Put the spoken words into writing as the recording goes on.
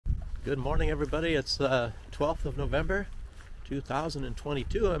Good morning, everybody. It's 12th of November,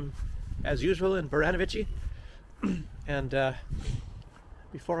 2022. I'm, as usual, in Baranovici. And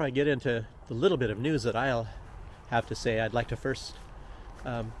before I get into the little bit of news that I'll have to say, I'd like to first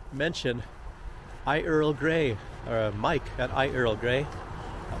mention iearlgrey, or Mike at iearlgrey,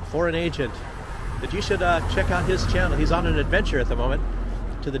 a foreign agent, that you should check out his channel. He's on an adventure at the moment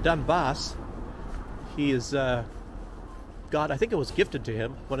to the Donbass. He is got, I think it was gifted to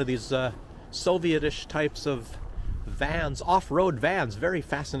him, one of these Sovietish types of vans, off-road vans, very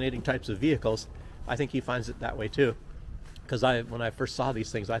fascinating types of vehicles. I think he finds it that way too, because when I first saw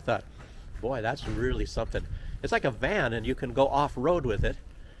these things, I thought, boy, that's really something. It's like a van, and you can go off-road with it,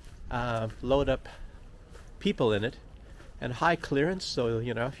 load up people in it, and high clearance, so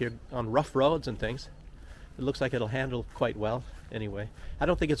you know, if you're on rough roads and things, it looks like it'll handle quite well. Anyway, I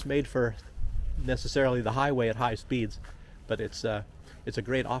don't think it's made for necessarily the highway at high speeds, but it's a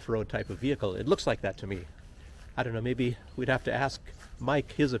great off-road type of vehicle. It looks like that to me. I don't know, maybe we'd have to ask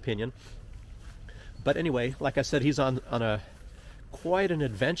Mike his opinion. But anyway, like I said, he's on quite an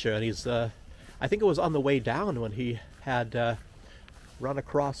adventure, and he's I think it was on the way down when he had run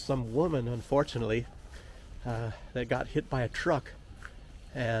across some woman, unfortunately, that got hit by a truck,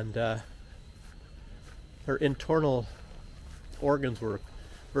 and her internal organs were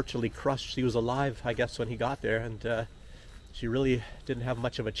virtually crushed. She was alive, I guess, when he got there, and she really didn't have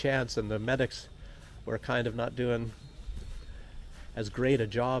much of a chance, and the medics were kind of not doing as great a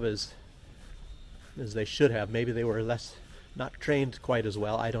job as they should have. Maybe they were not trained quite as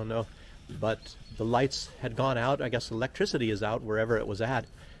well, I don't know. But the lights had gone out. I guess electricity is out wherever it was at,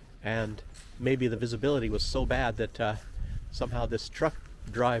 and maybe the visibility was so bad that somehow this truck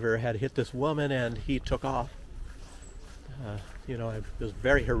driver had hit this woman and he took off. You know, it was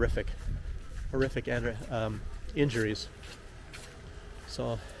very horrific injuries.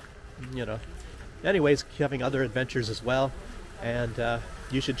 So, you know, anyways, having other adventures as well, and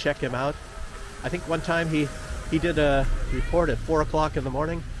you should check him out. I think one time he did a report at 4 o'clock in the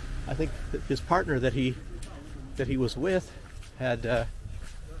morning. I think that his partner that he was with had,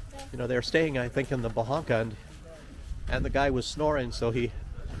 you know, they were staying, I think, in the Bahanka, and the guy was snoring. So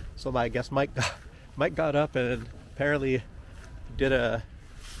I guess Mike got up and apparently did an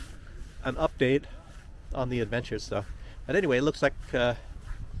update on the adventure stuff. But anyway, it looks like a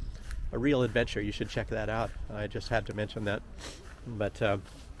real adventure. You should check that out. I just had to mention that. But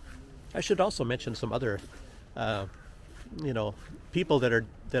I should also mention some other, you know, people that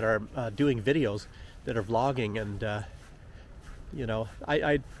are doing videos, that are vlogging, and you know,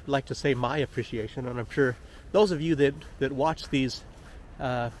 I'd like to say my appreciation, and I'm sure those of you that watch these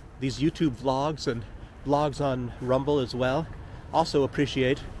YouTube vlogs and vlogs on Rumble as well also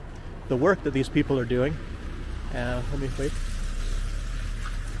appreciate the work that these people are doing. Let me wait.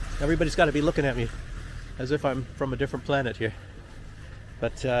 Everybody's got to be looking at me as if I'm from a different planet here.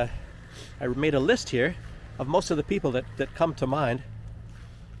 But I made a list here of most of the people that come to mind.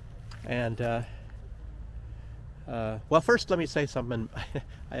 And well, first let me say something.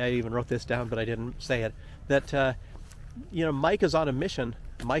 I even wrote this down, but I didn't say it. That you know, Mike is on a mission.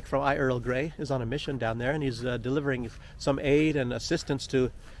 Mike from iearlgrey is on a mission down there, and he's delivering some aid and assistance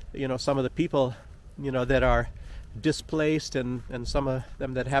to, you know, some of the people, you know, that are displaced, and some of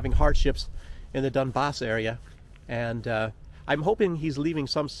them that are having hardships in the Donbass area. And I'm hoping he's leaving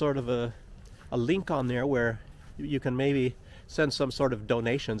some sort of a link on there where you can maybe send some sort of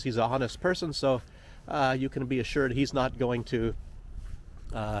donations. He's an honest person, so you can be assured he's not going to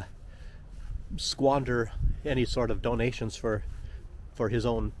squander any sort of donations for his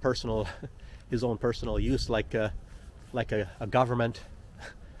own personal use, like a government.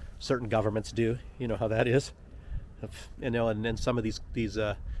 Certain governments do. You know how that is. You know, and then some of these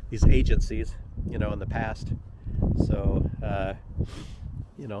agencies, you know, in the past. So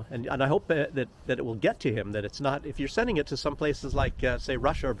you know, and I hope that it will get to him, that it's not, if you're sending it to some places like say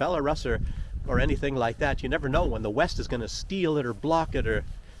Russia or Belarus or anything like that, you never know when the West is going to steal it or block it, or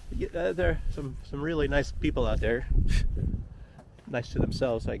there are some really nice people out there. Nice to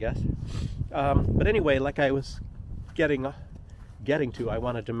themselves, I guess. But anyway, like I was getting to, I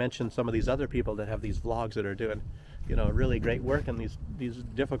wanted to mention some of these other people that have these vlogs that are doing, you know, really great work in these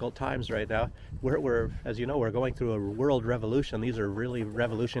difficult times right now. We're, as you know, we're going through a world revolution. These are really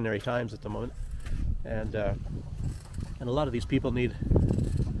revolutionary times at the moment, and a lot of these people need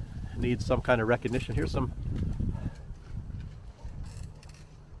some kind of recognition. Here's some.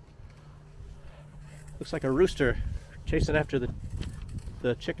 Looks like a rooster chasing after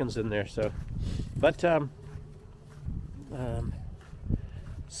the chickens in there. So, but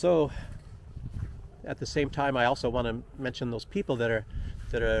so at the same time, I also want to mention those people that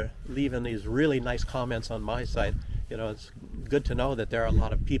that are leaving these really nice comments on my site. You know, it's good to know that there are a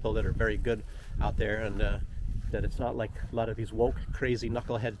lot of people that are very good out there, and that it's not like a lot of these woke, crazy,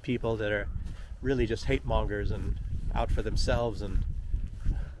 knucklehead people that are really just hate mongers and out for themselves and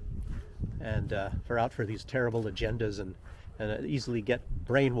for out for these terrible agendas, and easily get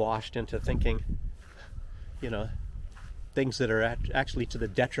brainwashed into thinking, you know, things that are actually to the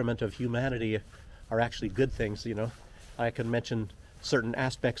detriment of humanity are actually good things. You know, I can mention certain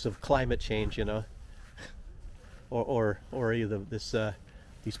aspects of climate change, you know, or either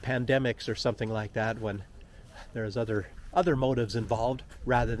these pandemics or something like that, when there's other motives involved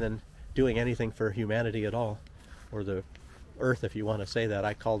rather than doing anything for humanity at all, or the earth, if you want to say that.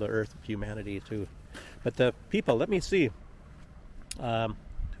 I call the earth humanity too. But the people, let me see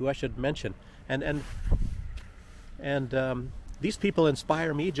who I should mention, and these people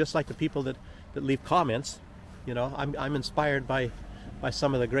inspire me just like the people that leave comments. You know, I'm inspired by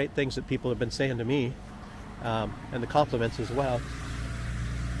some of the great things that people have been saying to me, and the compliments as well.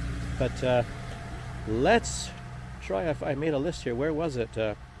 But let's try, if I made a list here. Where was it?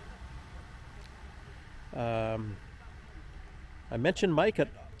 I mentioned Mike at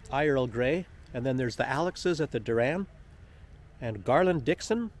iearlgrey, and then there's the Alexes at the Duran, and Garland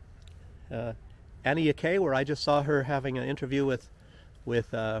Dixon, Annie Yakay, where I just saw her having an interview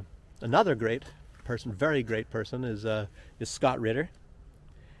with another great person, very great person, is Scott Ritter.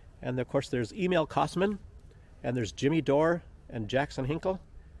 And of course there's Email Kosman, and there's Jimmy Dore and Jackson Hinkle,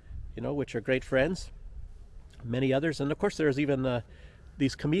 you know, which are great friends. Many others, and of course there's even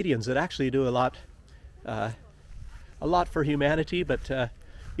these comedians that actually do a lot for humanity, but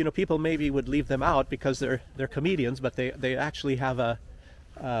you know, people maybe would leave them out because they're comedians, but they actually have a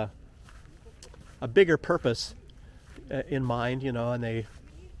bigger purpose in mind, you know, and they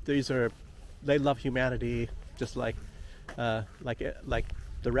love humanity just like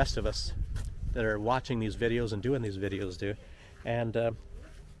the rest of us that are watching these videos and doing these videos do. And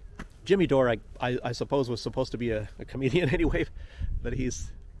Jimmy Dore, I suppose, was supposed to be a comedian anyway, but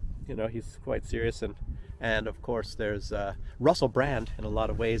he's, you know, he's quite serious. And of course there's Russell Brand in a lot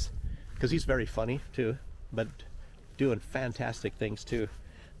of ways, because he's very funny too, but doing fantastic things too.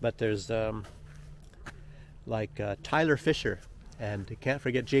 But there's Tyler Fisher, and you can't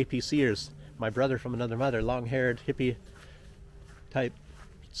forget JP Sears, my brother from another mother, long-haired hippie type,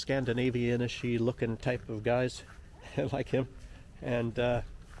 Scandinavian-ish looking type of guys like him. And then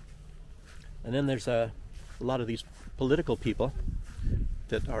there's a lot of these political people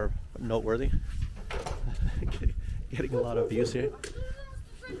that are noteworthy, getting a lot of views here,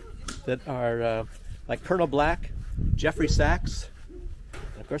 that are like Colonel Black, Jeffrey Sachs,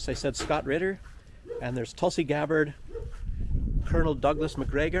 and of course I said Scott Ritter, and there's Tulsi Gabbard, Colonel Douglas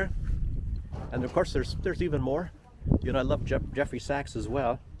McGregor, and of course there's even more. You know, I love Jeffrey Sachs as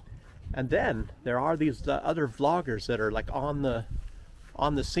well. And then there are these other vloggers that are like on the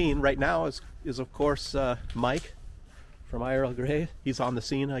scene right now. Is of course Mike from iearlgrey. He's on the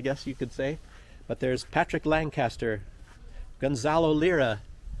scene, I guess you could say. But there's Patrick Lancaster, Gonzalo Lira,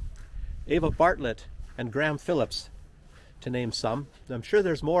 Ava Bartlett, and Graham Phillips, to name some. I'm sure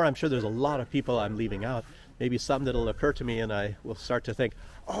there's more. I'm sure there's a lot of people I'm leaving out. Maybe some that'll occur to me and I will start to think,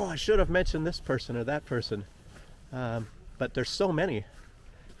 oh, I should have mentioned this person or that person. But there's so many,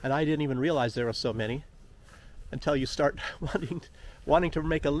 and I didn't even realize there were so many until you start wanting to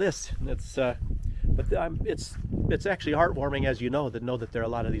make a list. It's actually heartwarming, as you know that there are a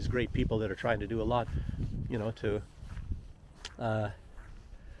lot of these great people that are trying to do a lot, you know, to at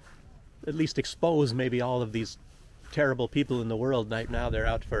least expose maybe all of these terrible people in the world. Right now they're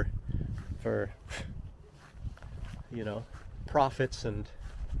out for you know, profits and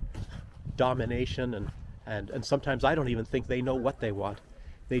domination, and sometimes I don't even think they know what they want.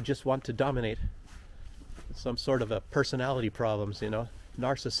 They just want to dominate. Some sort of a personality problems, you know,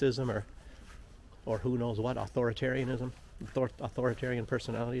 narcissism or who knows what, authoritarianism, authoritarian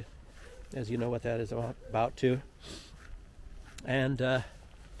personality, as you know what that is about too. And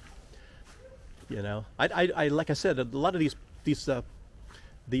you know, I like I said, a lot of these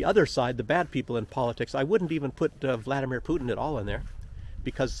the other side, the bad people in politics, I wouldn't even put Vladimir Putin at all in there,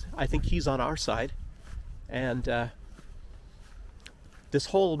 because I think he's on our side. And this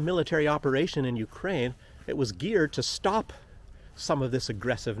whole military operation in Ukraine, it was geared to stop some of this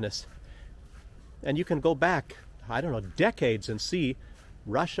aggressiveness. And you can go back, I don't know, decades and see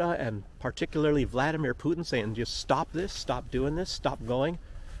Russia, and particularly Vladimir Putin, saying just stop this, stop doing this, stop going,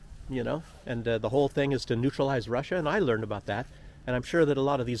 you know. And the whole thing is to neutralize Russia, and I learned about that. And I'm sure that a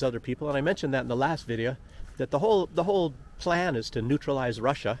lot of these other people, and I mentioned that in the last video, that the whole plan is to neutralize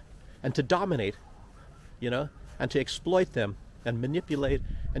Russia and to dominate, you know, and to exploit them and manipulate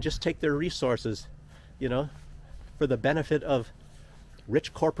and just take their resources, you know, for the benefit of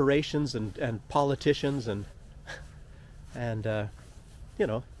rich corporations and politicians and you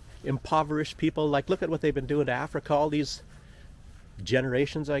know, impoverished people. Like, look at what they've been doing to Africa all these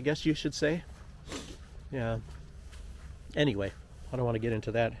generations, I guess you should say. Yeah. Anyway, I don't want to get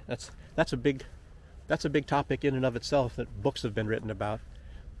into that. That's a big topic in and of itself that books have been written about.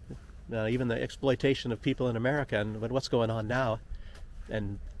 Even the exploitation of people in America and what's going on now,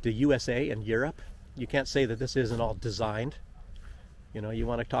 and the USA and Europe. You can't say that this isn't all designed. You know, you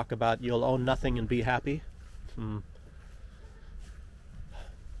want to talk about you'll own nothing and be happy.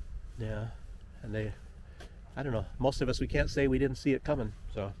 Yeah, and I don't know. Most of us, we can't say we didn't see it coming.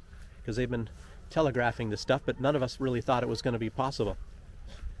 So, because they've been telegraphing this stuff, but none of us really thought it was going to be possible.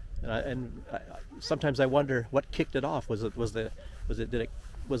 Sometimes I wonder what kicked it off. Was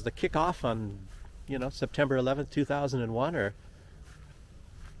the kickoff on, you know, September 11th, 2001, or,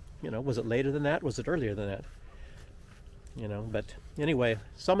 you know, was it later than that? Was it earlier than that? You know, but anyway,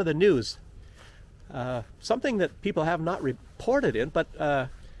 some of the news, something that people have not reported in, but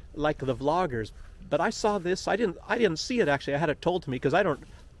like the vloggers. But I saw this. I didn't see it actually. I had it told to me because I don't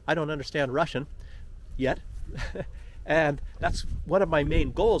understand Russian yet. And that's one of my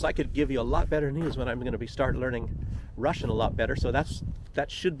main goals. I could give you a lot better news when I'm going to start learning Russian a lot better. So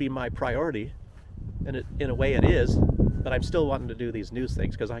that should be my priority, and in a way it is. But I'm still wanting to do these news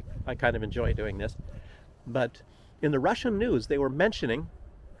things because I kind of enjoy doing this. But in the Russian news, they were mentioning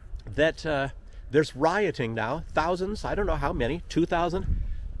that there's rioting now, thousands. I don't know how many, 2,000,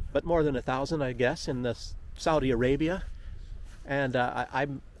 but more than 1,000, I guess, in Saudi Arabia. And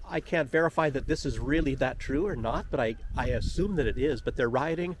I can't verify that this is really that true or not, but I assume that it is. But they're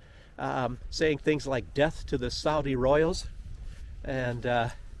rioting, saying things like death to the Saudi royals. And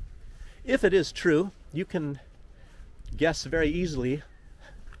if it is true, you can guess very easily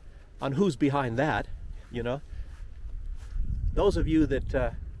on who's behind that. You know, those of you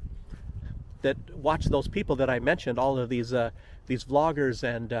that watch those people that I mentioned, all of these vloggers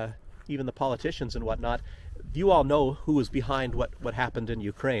and even the politicians and whatnot, you all know who is behind what happened in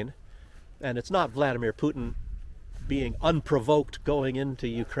Ukraine. And it's not Vladimir Putin being unprovoked going into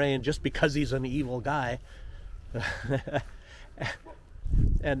Ukraine just because he's an evil guy.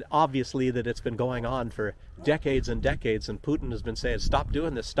 And obviously that it's been going on for decades and decades, and Putin has been saying, stop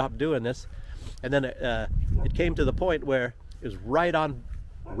doing this, stop doing this. And then it came to the point where it was right on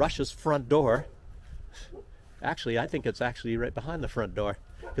Russia's front door. Actually, I think it's actually right behind the front door,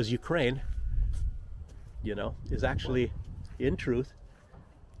 because Ukraine, you know, is actually, in truth,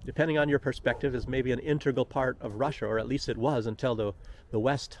 depending on your perspective, is maybe an integral part of Russia, or at least it was until the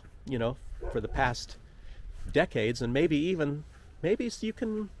West, you know, for the past decades. And maybe you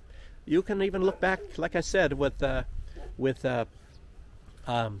can even look back, like I said, with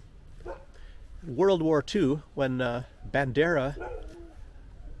World War II, when Bandera,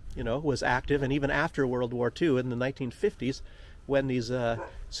 you know, was active, and even after World War II in the 1950s, when these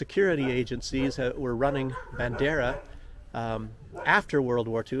security agencies were running Bandera after World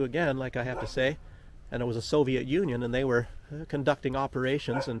War II, again, like I have to say, and it was a Soviet Union, and they were conducting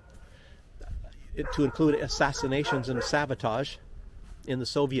operations and to include assassinations and sabotage in the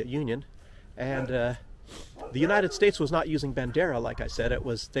Soviet Union. And the United States was not using Bandera, like I said.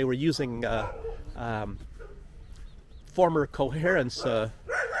 They were using former coherence of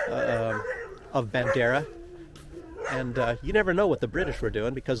Bandera. And you never know what the British were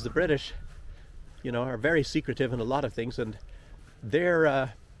doing, because the British, you know, are very secretive in a lot of things, and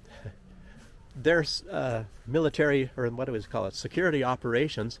their military, or what do we call it, security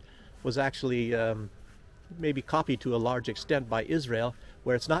operations, was actually maybe copied to a large extent by Israel,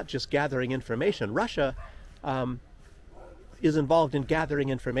 where it's not just gathering information. Russia is involved in gathering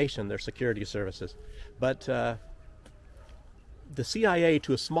information, their security services. But the CIA,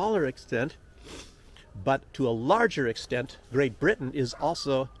 to a smaller extent, but to a larger extent, Great Britain is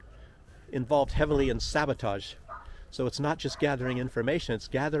also involved heavily in sabotage. So it's not just gathering information, it's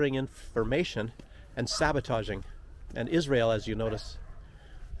gathering information and sabotaging. And Israel, as you notice,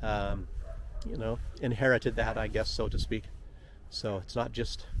 you know, inherited that, I guess, so to speak. So it's not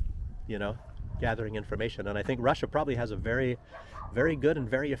just, you know, gathering information. And I think Russia probably has a very, very good and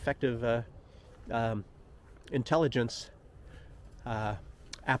very effective intelligence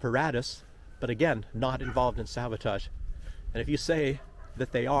apparatus, but again, not involved in sabotage. And if you say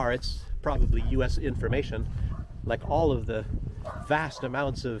that they are, it's probably U.S. information, like all of the vast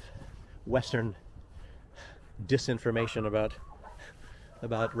amounts of Western disinformation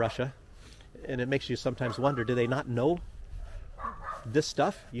about Russia. And it makes you sometimes wonder, do they not know this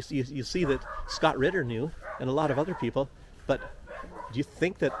stuff? You see that Scott Ritter knew, and a lot of other people, But do you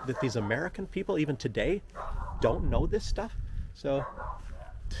think that these American people, even today, don't know this stuff? So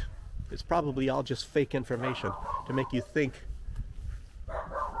it's probably all just fake information to make you think,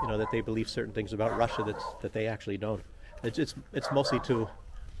 you know, that they believe certain things about Russia that they actually don't. It's mostly to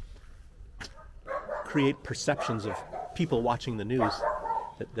create perceptions of people watching the news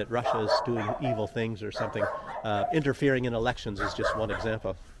that Russia is doing evil things or something. Interfering in elections is just one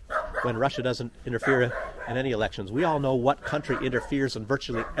example. When Russia doesn't interfere in any elections, we all know what country interferes in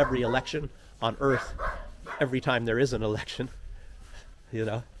virtually every election on Earth every time there is an election. You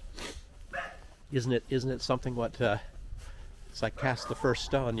know, isn't it something? What it's like, cast the first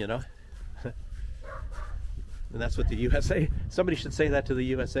stone, you know. And that's what the USA. Somebody should say that to the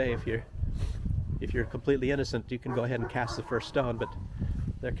USA. If you're completely innocent, you can go ahead and cast the first stone. But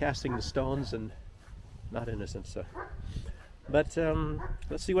they're casting the stones and not innocent. So, but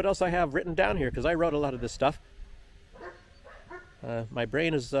let's see what else I have written down here, because I wrote a lot of this stuff. My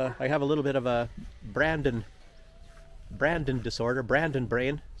brain is. I have a little bit of a Brandon disorder, Brandon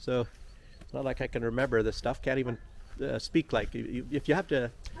brain. So it's not like I can remember this stuff. Can't even speak like. If you have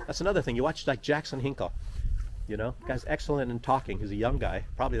to, that's another thing. You watch like Jackson Hinkle. You know, guy's excellent in talking. He's a young guy.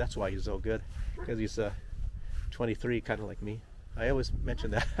 Probably that's why he's so good, because he's 23, kind of like me. I always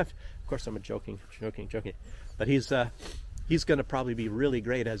mention that. Of course, I'm joking. But he's going to probably be really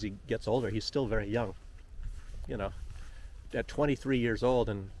great as he gets older. He's still very young. You know, at 23 years old,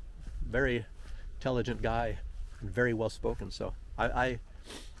 and very intelligent guy and very well spoken. So I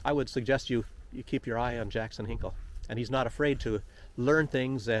would suggest you keep your eye on Jackson Hinkle, and he's not afraid to learn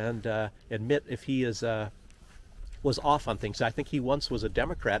things and admit if he is. Was off on things. I think he once was a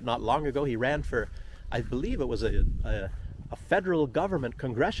Democrat. Not long ago, he ran for, I believe it was a federal government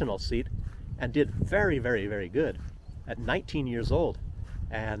congressional seat, and did very, very, very good at 19 years old.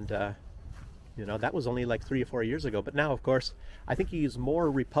 And you know, that was only like 3 or 4 years ago. But now, of course, I think he's more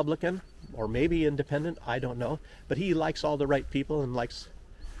Republican or maybe independent. I don't know. But he likes all the right people and likes,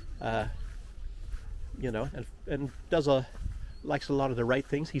 you know, and likes a lot of the right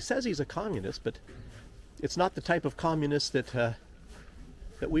things. He says he's a communist, but it's not the type of communist that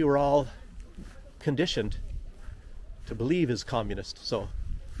we were all conditioned to believe is communist. So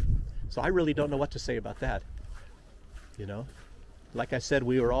I really don't know what to say about that. You know, like I said,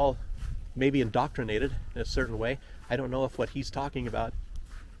 we were all maybe indoctrinated in a certain way. I don't know if what he's talking about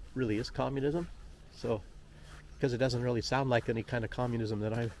really is communism. So, because it doesn't really sound like any kind of communism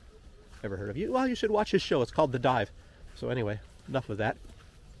that I've ever heard of. Well, you should watch his show. It's called The Dive. So anyway, enough of that.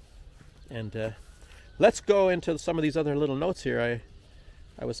 And let's go into some of these other little notes here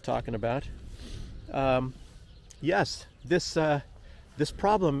I was talking about. Yes, this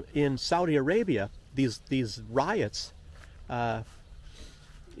problem in Saudi Arabia, these riots,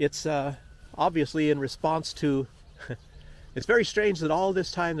 it's obviously in response to. It's very strange that all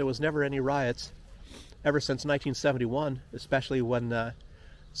this time there was never any riots, ever since 1971, especially when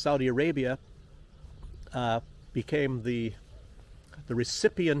Saudi Arabia became the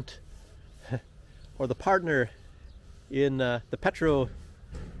recipient or the partner in the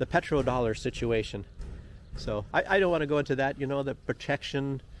petrodollar situation. So I don't want to go into that, you know, the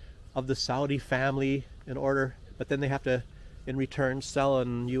protection of the Saudi family in order, but then they have to, in return, sell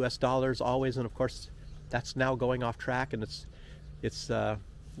in US dollars always, and of course that's now going off track, and it's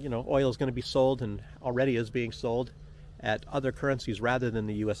you know, oil is going to be sold, and already is being sold, at other currencies rather than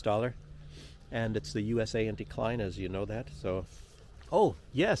the US dollar, and it's the USA in decline, as you know that. So, oh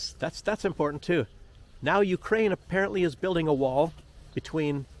yes, that's important too. Now Ukraine apparently is building a wall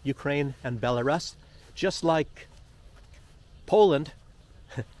between Ukraine and Belarus, just like Poland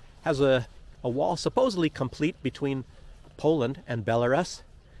has a wall supposedly complete between Poland and Belarus.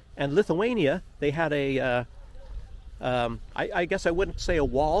 And Lithuania, they had a, I guess I wouldn't say a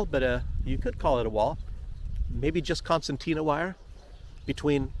wall, but you could call it a wall, maybe just concertina wire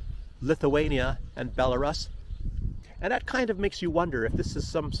between Lithuania and Belarus. And that kind of makes you wonder if this is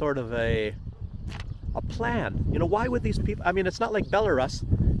some sort of a plan. You know, why would these people, I mean, it's not like Belarus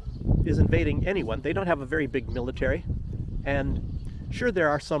is invading anyone. They don't have a very big military. And sure, there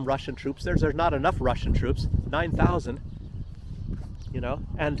are some Russian troops. There's not enough Russian troops, 9,000, you know,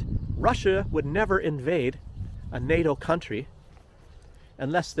 and Russia would never invade a NATO country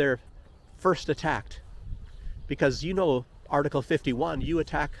unless they're first attacked. Because, you know, Article 51, you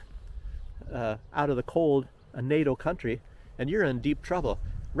attack out of the cold a NATO country and you're in deep trouble.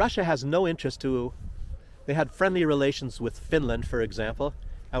 Russia has no interest to. They had friendly relations with Finland, for example.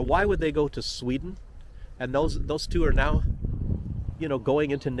 And why would they go to Sweden? And those two are now, you know,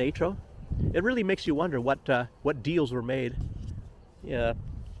 going into NATO. It really makes you wonder what deals were made, you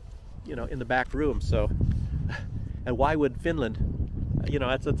know, in the back room. So, And why would Finland, you know,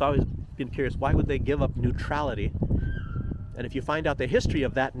 it's always been curious, why would they give up neutrality? And if you find out the history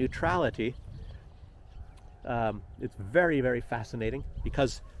of that neutrality, it's very, very fascinating,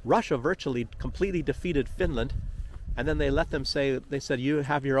 because Russia virtually completely defeated Finland, and then they let them say, they said, you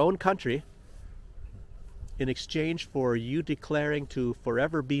have your own country in exchange for you declaring to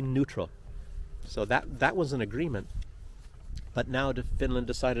forever be neutral. So that was an agreement. But now Finland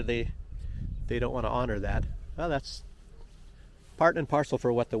decided they don't want to honor that. Well, that's part and parcel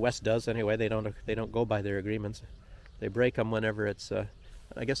for what the West does anyway. They don't go by their agreements. They break them whenever it's.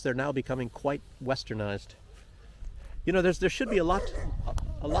 I guess they're now becoming quite westernized. You know, there should be a lot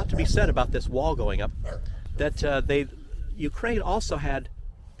to be said about this wall going up. That Ukraine also had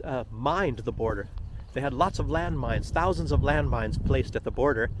mined the border. They had lots of landmines, thousands of landmines placed at the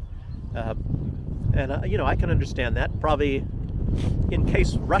border, and you know, I can understand that. Probably in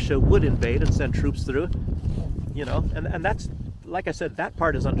case Russia would invade and send troops through, you know, and that's, like I said, that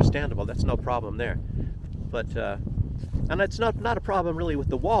part is understandable. That's no problem there. But and it's not a problem really with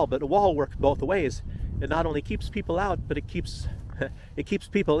the wall, but the wall works both ways. It not only keeps people out, but it keeps it keeps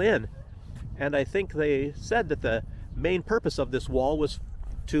people in. And I think they said that the main purpose of this wall was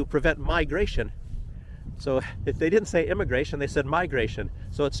to prevent migration. So if they didn't say immigration, they said migration.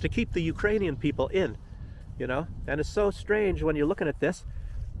 So it's to keep the Ukrainian people in, you know. And it's so strange when you're looking at this.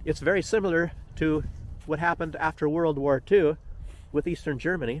 It's very similar to what happened after World War II with Eastern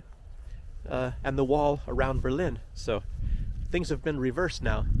Germany and the wall around Berlin. So things have been reversed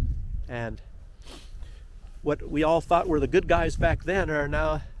now, and what we all thought were the good guys back then are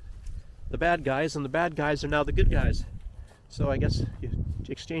now the bad guys, and the bad guys are now the good guys. So I guess you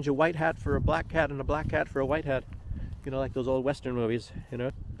exchange a white hat for a black hat and a black hat for a white hat, you know, like those old Western movies, you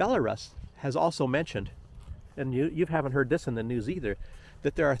know. Belarus has also mentioned, and you haven't heard this in the news either,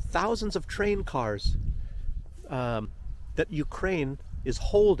 that there are thousands of train cars that Ukraine is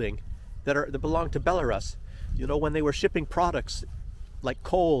holding that belong to Belarus. You know, when they were shipping products like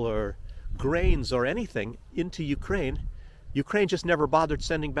coal or grains or anything into Ukraine, Ukraine just never bothered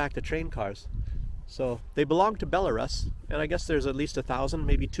sending back the train cars. So they belong to Belarus, and I guess there's at least 1,000,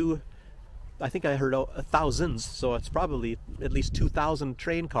 maybe two. I think I heard thousands, so it's probably at least 2,000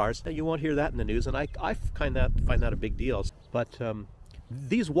 train cars. You won't hear that in the news, and I find that a big deal. But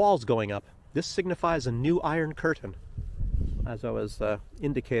these walls going up, this signifies a new Iron Curtain, as I was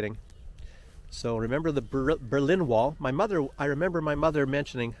indicating. So remember the Berlin Wall. I remember my mother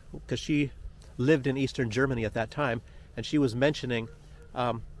mentioning, because she lived in Eastern Germany at that time, and she was mentioning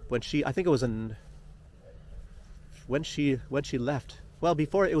when she left. Well,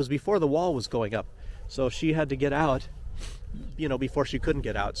 it was before the wall was going up, so she had to get out, you know, before she couldn't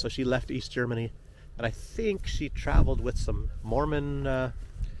get out. So she left East Germany, and I think she traveled with some Mormon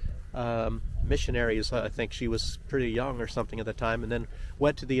missionaries. I think she was pretty young or something at the time, and then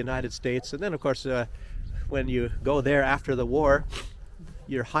went to the United States. And then, of course, when you go there after the war,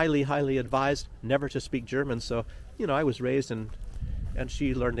 you're highly, highly advised never to speak German. So, you know, I was raised and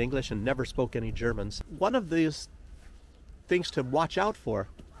she learned English and never spoke any Germans. One of these things to watch out for,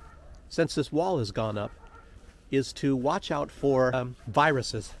 since this wall has gone up, is to watch out for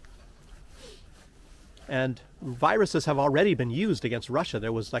viruses. And viruses have already been used against Russia.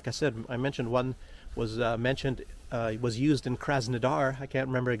 There was, like I said, I mentioned one was was used in Krasnodar. I can't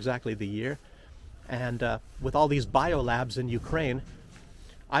remember exactly the year. And with all these biolabs in Ukraine,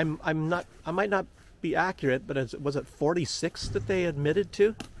 I might not be accurate, but was it 46 that they admitted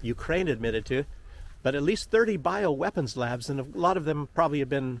to? Ukraine admitted to, but at least 30 bioweapons labs, and a lot of them probably have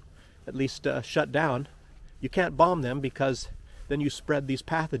been at least shut down. You can't bomb them because then you spread these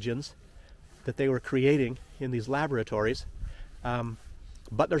pathogens that they were creating in these laboratories.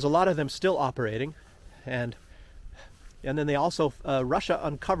 But there's a lot of them still operating, and then they also Russia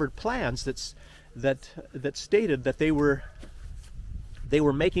uncovered plans that stated that they were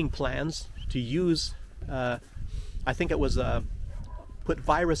making plans to use, I think it was put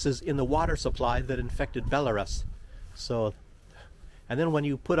viruses in the water supply that infected Belarus. So, and then when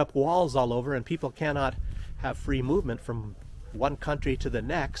you put up walls all over and people cannot have free movement from one country to the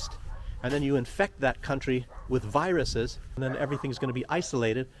next, and then you infect that country with viruses, and then everything's going to be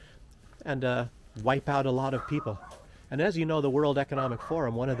isolated and wipe out a lot of people. And as you know, the World Economic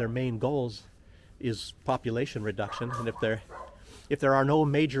Forum, one of their main goals is population reduction. And if there are no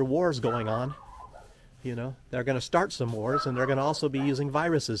major wars going on, you know, they're going to start some wars, and they're going to also be using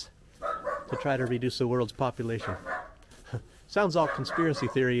viruses to try to reduce the world's population. Sounds all conspiracy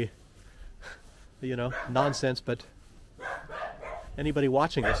theory, you know, nonsense, but anybody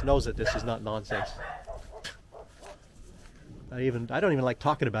watching this knows that this is not nonsense. I don't even like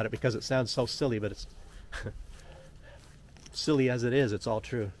talking about it because it sounds so silly, but it's silly as it is, it's all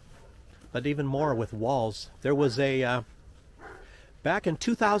true. But even more with walls. There was a, back in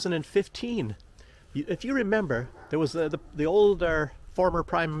 2015, if you remember, there was the older former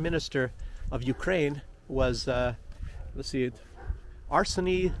Prime Minister of Ukraine was, let's see,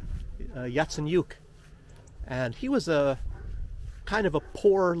 Arseny Yatsenyuk. And he was a kind of a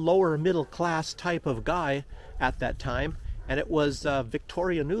poor, lower middle class type of guy at that time. And it was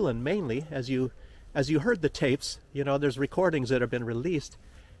Victoria Nuland mainly, as you heard the tapes, you know, there's recordings that have been released.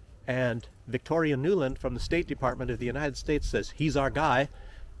 And Victoria Nuland from the State Department of the United States says, he's our guy.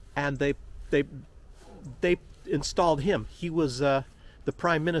 And they installed him. He was the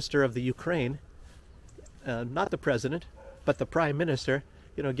Prime Minister of the Ukraine. Not the President, but the Prime Minister.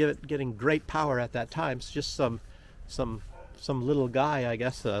 You know, getting great power at that time. It's just some little guy, I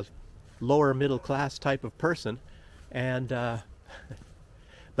guess, a lower middle class type of person. And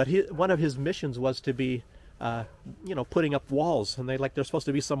but one of his missions was to be, you know, putting up walls, and there's supposed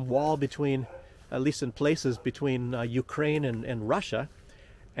to be some wall between, at least in places, between Ukraine and Russia.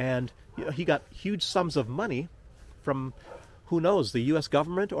 And you know, he got huge sums of money from, who knows, the U.S.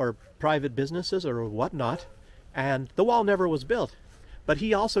 government or private businesses or whatnot, and the wall never was built. But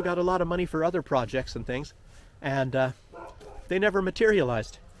he also got a lot of money for other projects and things, and they never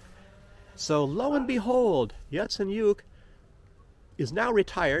materialized. So lo and behold, Yatsenyuk is now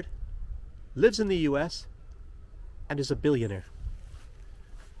retired, lives in the U.S., and is a billionaire.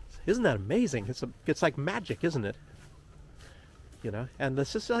 Isn't that amazing? It's like magic, isn't it? You know, and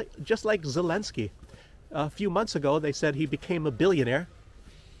this is just like Zelensky. A few months ago, they said he became a billionaire,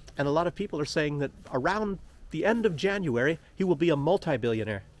 and a lot of people are saying that around the end of January, he will be a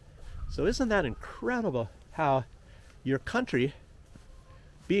multi-billionaire. So isn't that incredible how your country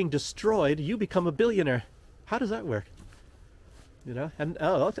being destroyed, you become a billionaire? How does that work? You know, and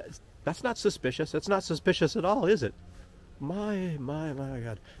oh, that's not suspicious. That's not suspicious at all, is it? My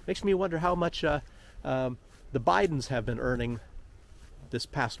God. Makes me wonder how much the Bidens have been earning this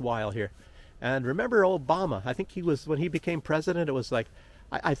past while here. And remember Obama, I think he was, when he became president, it was like,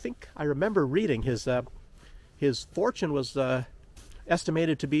 I think I remember reading his fortune was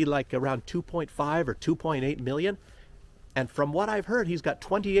estimated to be like around 2.5 or 2.8 million. And from what I've heard, he's got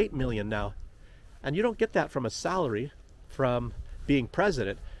 28 million now. And you don't get that from a salary from being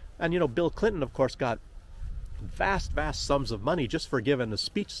president. And you know, Bill Clinton, of course, got vast sums of money just for giving a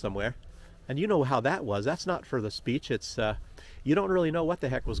speech somewhere. And you know how that was. That's not for the speech. It's you don't really know what the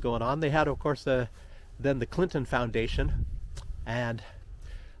heck was going on. They had, of course, then the Clinton Foundation, and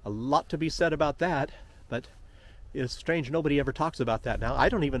a lot to be said about that. But it's strange nobody ever talks about that now. I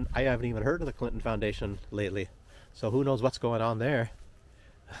haven't even heard of the Clinton Foundation lately. So who knows what's going on there.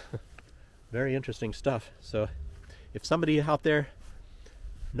 Very interesting stuff. So if somebody out there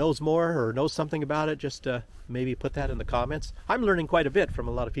knows more or knows something about it, just maybe put that in the comments. I'm learning quite a bit from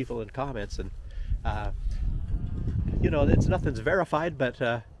a lot of people in comments, and you know, nothing's verified, but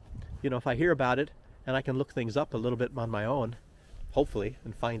you know, if I hear about it and I can look things up a little bit on my own, hopefully,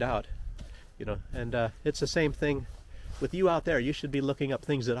 and find out, you know. And it's the same thing with you out there. You should be looking up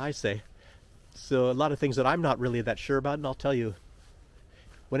things that I say. So a lot of things that I'm not really that sure about, and I'll tell you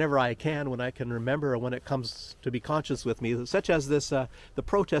whenever I can, when I can remember, or when it comes to be conscious with me, such as this, the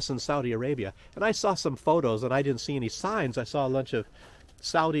protests in Saudi Arabia. And I saw some photos, and I didn't see any signs. I saw a bunch of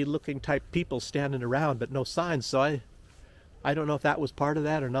Saudi-looking type people standing around, but no signs. So I don't know if that was part of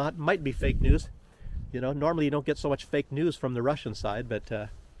that or not. Might be fake news. You know, normally you don't get so much fake news from the Russian side, but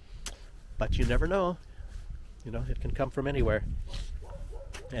you never know. You know, it can come from anywhere.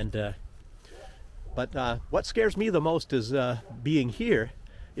 And but what scares me the most is being here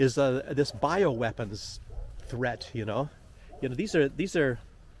is this bioweapons threat. You know, these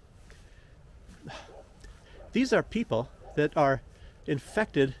are people that are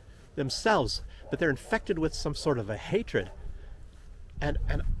infected themselves, but they're infected with some sort of a hatred. And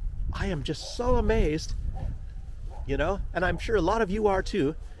I am just so amazed, you know, and I'm sure a lot of you are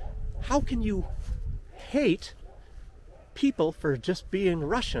too. How can you hate people for just being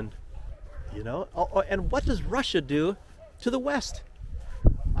Russian, you know? And what does Russia do to the West?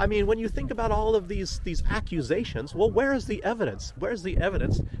 I mean, when you think about all of these accusations, well, where is the evidence? Where's the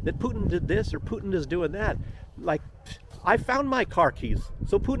evidence that Putin did this or Putin is doing that? Like, I found my car keys,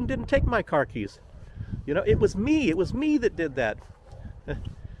 so Putin didn't take my car keys. You know, it was me that did that.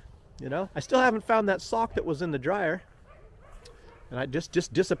 You know, I still haven't found that sock that was in the dryer, and I just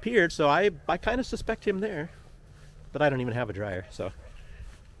disappeared, so I kind of suspect him there, but I don't even have a dryer. So,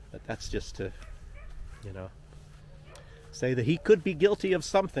 but that's just to, you know, say that he could be guilty of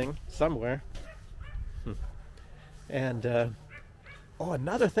something somewhere. And oh,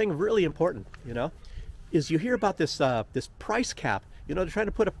 another thing really important, you know, is you hear about this this price cap. You know, they're trying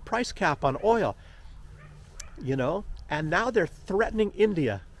to put a price cap on oil. You know, and now they're threatening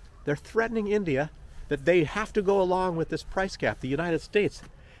India. They're threatening India that they have to go along with this price cap, the United States.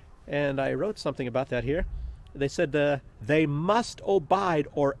 And I wrote something about that here. They said they must abide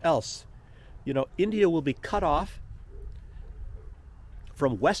or else. You know, India will be cut off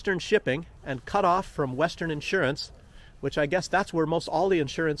from Western shipping and cut off from Western insurance, which I guess that's where most all the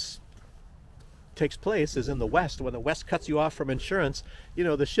insurance takes place, is in the West. When the West cuts you off from insurance, you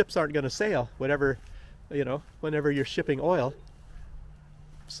know, the ships aren't going to sail, whatever, you know, whenever you're shipping oil.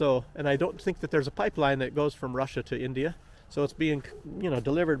 So, and I don't think that there's a pipeline that goes from Russia to India. So it's being, you know,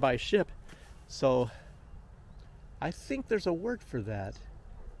 delivered by ship. So I think there's a word for that.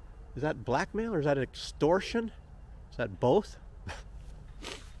 Is that blackmail or is that extortion? Is that both?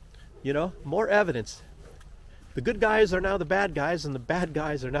 You know, more evidence. The good guys are now the bad guys, and the bad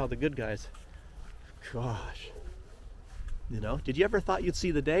guys are now the good guys. Gosh. You know, did you ever thought you'd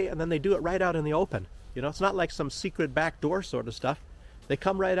see the day? And then they do it right out in the open. You know, it's not like some secret back door sort of stuff. They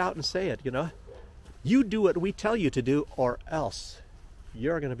come right out and say it, you know. You do what we tell you to do, or else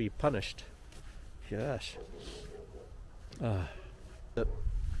you're going to be punished. Gosh. The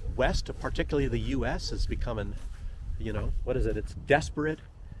West, particularly the U.S., is becoming, you know, what is it? It's desperate,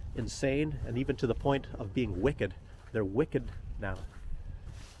 insane, and even to the point of being wicked. They're wicked now.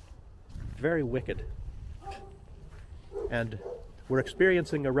 Very wicked. And we're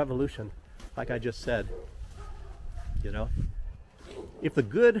experiencing a revolution, like I just said. You know, if the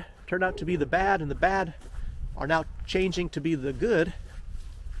good turned out to be the bad and the bad are now changing to be the good,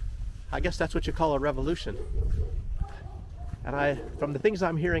 I guess that's what you call a revolution. And from the things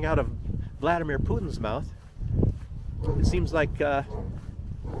I'm hearing out of Vladimir Putin's mouth, it seems like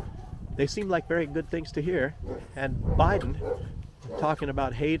they seem like very good things to hear. And Biden talking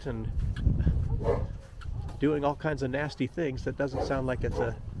about hate and doing all kinds of nasty things, that doesn't sound like it's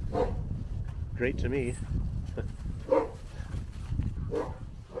great to me.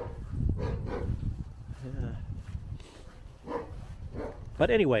 Yeah. But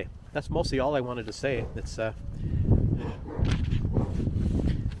anyway, that's mostly all I wanted to say. It's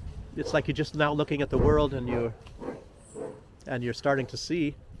like you're just now looking at the world and you're starting to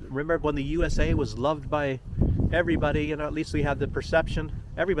see. Remember when the USA was loved by everybody, you know, at least we had the perception,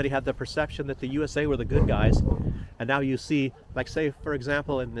 everybody had the perception that the USA were the good guys. And now you see, like say for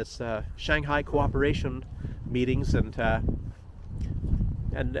example in this Shanghai cooperation meetings and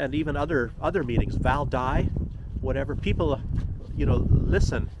even other meetings, Val Dai, whatever, people, you know,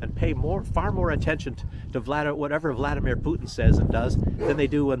 listen and pay far more attention to whatever Vladimir Putin says and does than they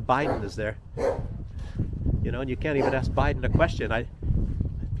do when Biden is there. You know, and you can't even ask Biden a question.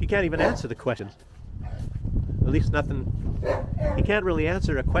 He can't even answer the question. At least nothing. He can't really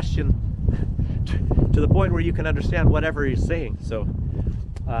answer a question to the point where you can understand whatever he's saying. So,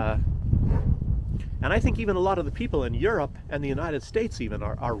 and I think even a lot of the people in Europe and the United States even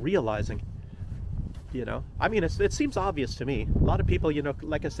are realizing. You know, I mean, it seems obvious to me. A lot of people, you know,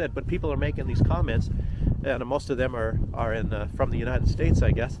 like I said, but people are making these comments, and most of them are from the United States,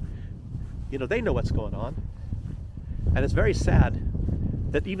 I guess. You know, they know what's going on, and it's very sad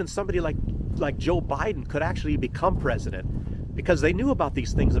that even somebody like Joe Biden could actually become president, because they knew about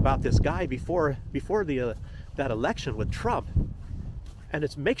these things about this guy before that election with Trump, and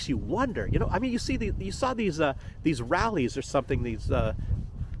it makes you wonder. You know, I mean, you saw these rallies or something,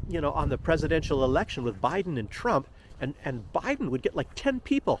 you know, on the presidential election with Biden and Trump, and Biden would get like 10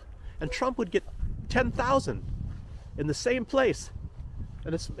 people and Trump would get 10,000 in the same place.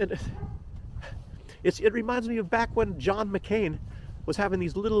 And it reminds me of back when John McCain was having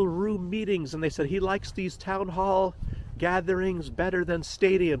these little room meetings, and they said he likes these town hall gatherings better than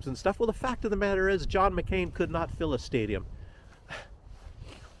stadiums and stuff. Well, the fact of the matter is John McCain could not fill a stadium.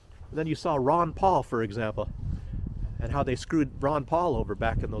 And then you saw Ron Paul, for example, and how they screwed Ron Paul over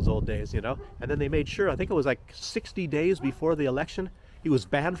back in those old days, you know. And then they made sure, I think it was like 60 days before the election, he was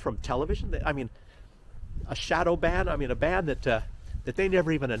banned from television. I mean, a shadow ban. I mean, a ban that they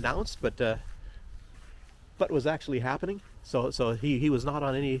never even announced, but was actually happening. So he was not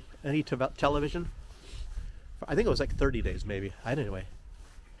on any television. I think it was like 30 days maybe. Anyway,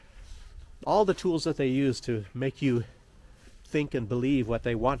 all the tools that they use to make you think and believe what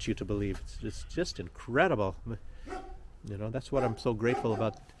they want you to believe. It's just incredible. You know, that's what I'm so grateful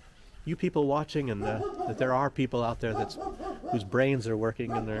about. You people watching, and that there are people out there whose brains are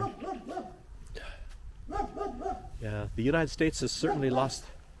working, and yeah, the United States has certainly lost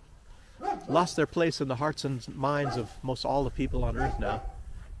their place in the hearts and minds of most all the people on earth now,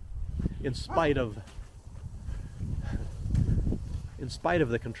 in spite of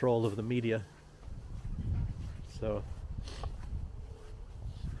the control of the media. So,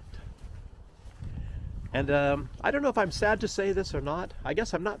 and I don't know if I'm sad to say this or not. I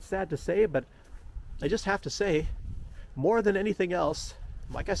guess I'm not sad to say, but I just have to say, more than anything else,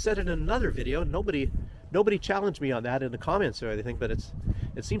 like I said in another video, nobody challenged me on that in the comments or anything, but it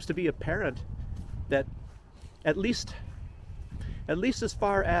seems to be apparent that at least as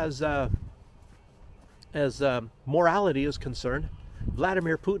far as morality is concerned,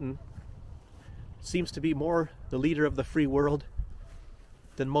 Vladimir Putin seems to be more the leader of the free world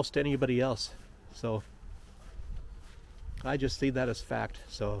than most anybody else. So I just see that as fact.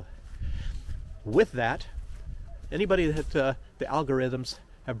 So with that, anybody that the algorithms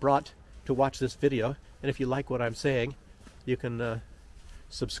have brought to watch this video, and if you like what I'm saying, you can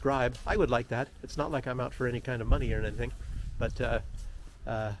subscribe. I would like that. It's not like I'm out for any kind of money or anything, but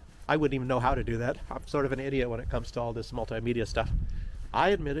I wouldn't even know how to do that. I'm sort of an idiot when it comes to all this multimedia stuff. I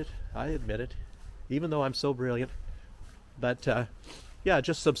admit it, even though I'm so brilliant. But yeah,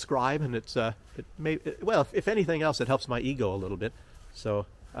 just subscribe, and well, if anything else, it helps my ego a little bit. So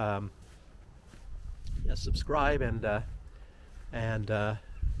yeah, subscribe, and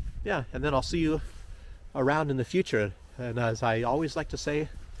yeah, and then I'll see you around in the future. And as I always like to say,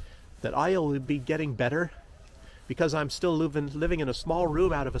 that I will be getting better because I'm still living in a small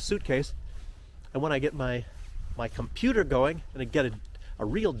room out of a suitcase. And when I get my computer going and I get a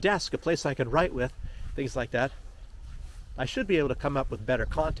real desk, a place I can write with, things like that, I should be able to come up with better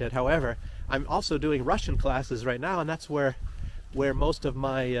content. However, I'm also doing Russian classes right now, and that's where most of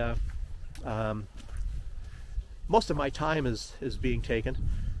my time is being taken,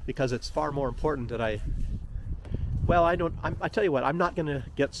 because it's far more important that I tell you what, I'm not going to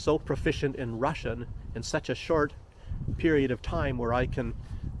get so proficient in Russian in such a short period of time where I can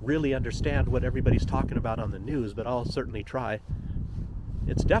really understand what everybody's talking about on the news, but I'll certainly try.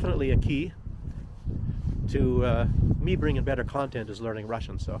 It's definitely a key to me bringing better content is learning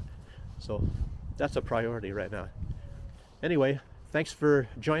Russian, so that's a priority right now. Anyway, thanks for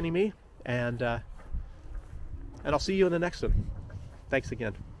joining me, and I'll see you in the next one. Thanks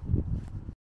again.